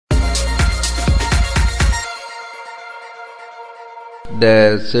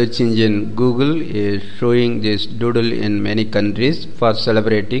the search engine Google is showing this doodle in many countries for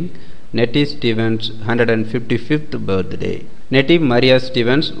celebrating Nettie Stevens' 155th birthday. Nettie Maria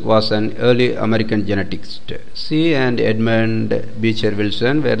Stevens was an early American geneticist. She and Edmund Beecher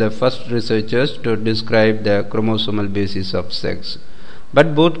Wilson were the first researchers to describe the chromosomal basis of sex,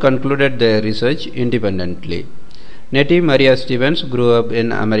 but both concluded their research independently. Nettie Maria Stevens grew up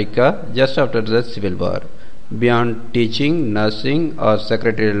in America just after the Civil War. Beyond teaching, nursing, or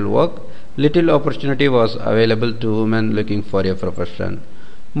secretarial work, little opportunity was available to women looking for a profession.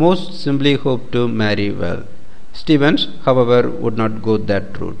 Most simply hoped to marry well. Stevens, however, would not go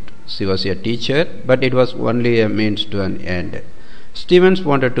that route. She was a teacher, but it was only a means to an end. Stevens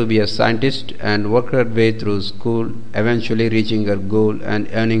wanted to be a scientist and worked her way through school, eventually reaching her goal and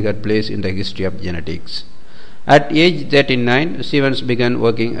earning her place in the history of genetics. At age 39, Stevens began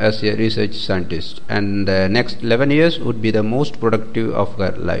working as a research scientist, and the next 11 years would be the most productive of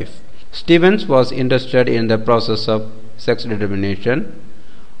her life. Stevens was interested in the process of sex determination.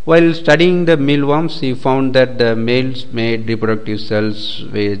 While studying the mealworms, she found that the males made reproductive cells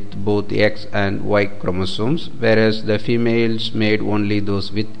with both X and Y chromosomes, whereas the females made only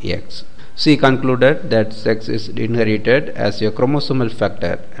those with X. She concluded that sex is inherited as a chromosomal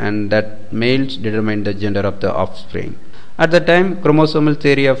factor and that males determine the gender of the offspring. At the time, chromosomal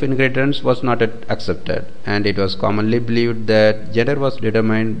theory of inheritance was not yet accepted, and it was commonly believed that gender was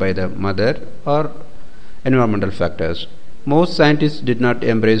determined by the mother or environmental factors. Most scientists did not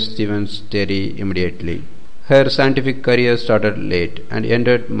embrace Stevens' theory immediately. Her scientific career started late and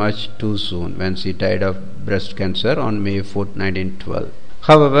ended much too soon when she died of breast cancer on May 4, 1912.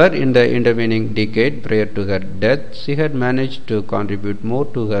 However, in the intervening decade prior to her death, she had managed to contribute more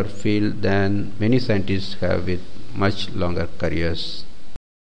to her field than many scientists have with much longer careers.